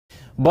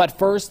But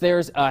first,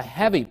 there's a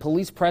heavy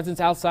police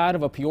presence outside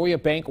of a Peoria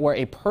bank where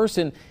a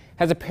person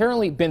has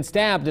apparently been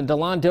stabbed, and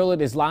Delon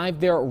Dillard is live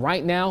there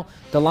right now.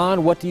 Delon,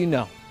 what do you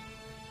know?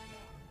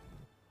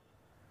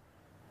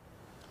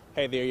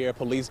 Hey there, yeah,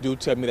 police do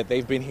tell me that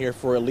they've been here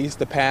for at least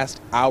the past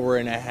hour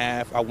and a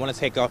half. I want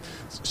to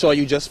show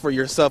you just for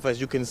yourself. As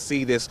you can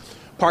see, this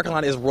parking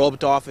lot is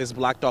roped off, is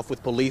blocked off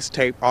with police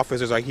tape.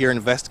 Officers are here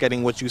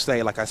investigating what you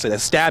say. Like I said, a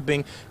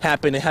stabbing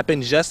happened. It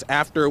happened just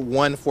after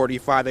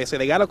 1:45. They say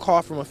they got a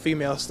call from a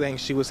female saying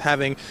she was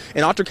having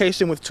an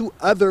altercation with two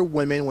other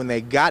women. When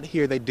they got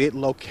here, they did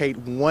locate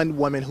one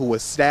woman who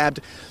was stabbed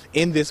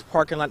in this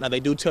parking lot. Now,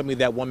 they do tell me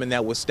that woman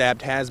that was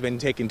stabbed has been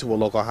taken to a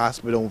local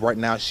hospital. Right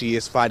now, she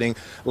is fighting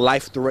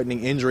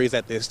life-threatening injuries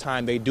at this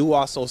time. They do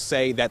also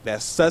say that the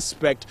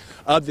suspect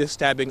of this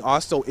stabbing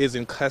also is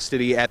in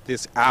custody at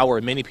this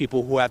hour. Many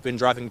people who have been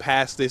driving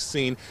past this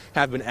scene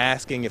have been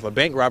asking if a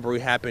bank robbery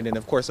happened, and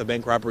of course a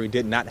bank robbery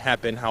did not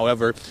happen.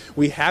 However,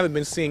 we haven't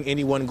been seeing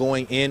anyone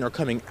going in or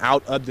coming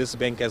out of this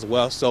bank as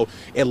well, so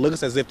it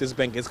looks as if this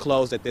bank is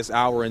closed at this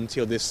hour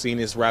until this scene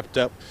is wrapped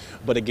up.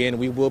 But again,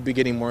 we will be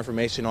getting more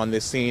information on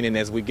this scene, and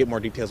as we get more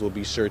details, we'll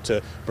be sure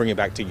to bring it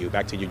back to you.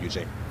 Back to you,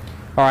 Eugene.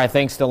 All right,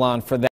 thanks, Delon, for that.